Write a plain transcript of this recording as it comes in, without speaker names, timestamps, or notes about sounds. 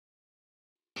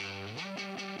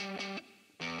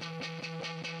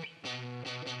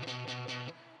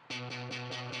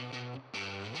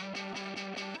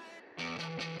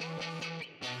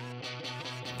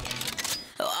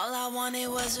wanted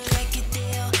was a record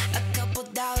deal, a couple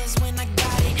dollars when I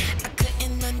got it. I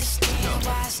couldn't understand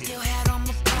why I still had all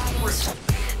my problems.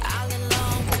 All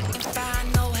alone, couldn't find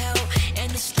no help,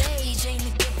 and the stage ain't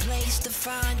a good place to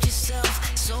find yourself.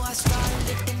 So I started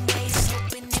lifting weights,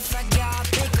 hoping if I got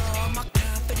bigger, my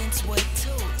confidence would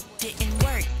too. Didn't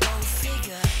work, go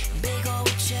figure. Big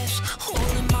old chest,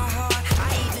 holding my heart.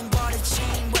 I even bought a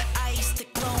chain with ice to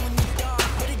glow in the dark,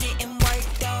 but it didn't work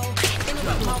though.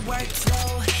 Interrupt my workflow,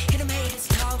 hit them haters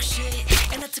talk shit,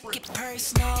 and I took it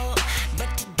personal. But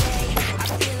today, I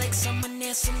feel like someone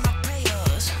answered my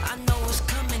prayers. I know it's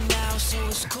coming now, so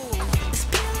it's cool. Let's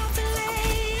peel off the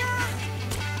layer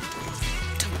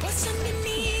to what's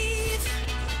underneath.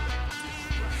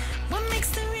 What makes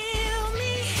the real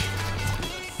me?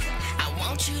 I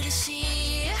want you to see.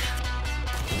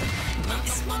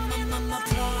 My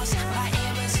flaws, my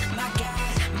errors, my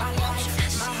God, my life,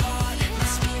 my heart, my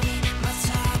spirit, my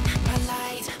time, my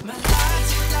life, my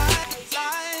life,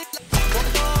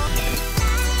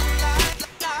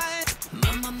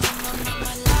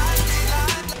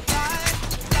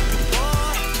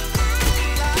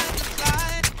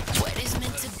 what is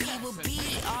meant to be will be.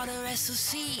 All the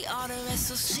SOC, all the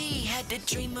SOC. Had to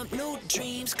dream of new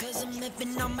dreams, cause I'm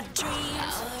living on my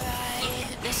dreams. Alright,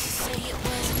 yeah, let's just say it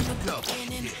wasn't the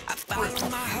beginning. I followed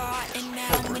my heart and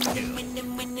now I'm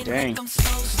winning like I'm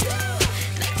supposed to.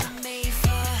 Like I'm made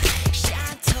for.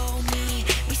 Sean told me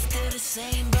we still the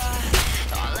same, but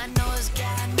all I know is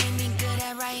God made me good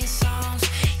at writing songs.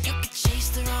 You can chase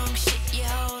the wrong shit your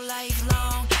whole life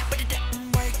long, but it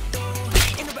doesn't work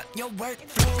though. Interrupt your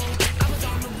workflow. I was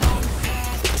on the wrong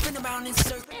path, spin around in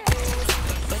circles.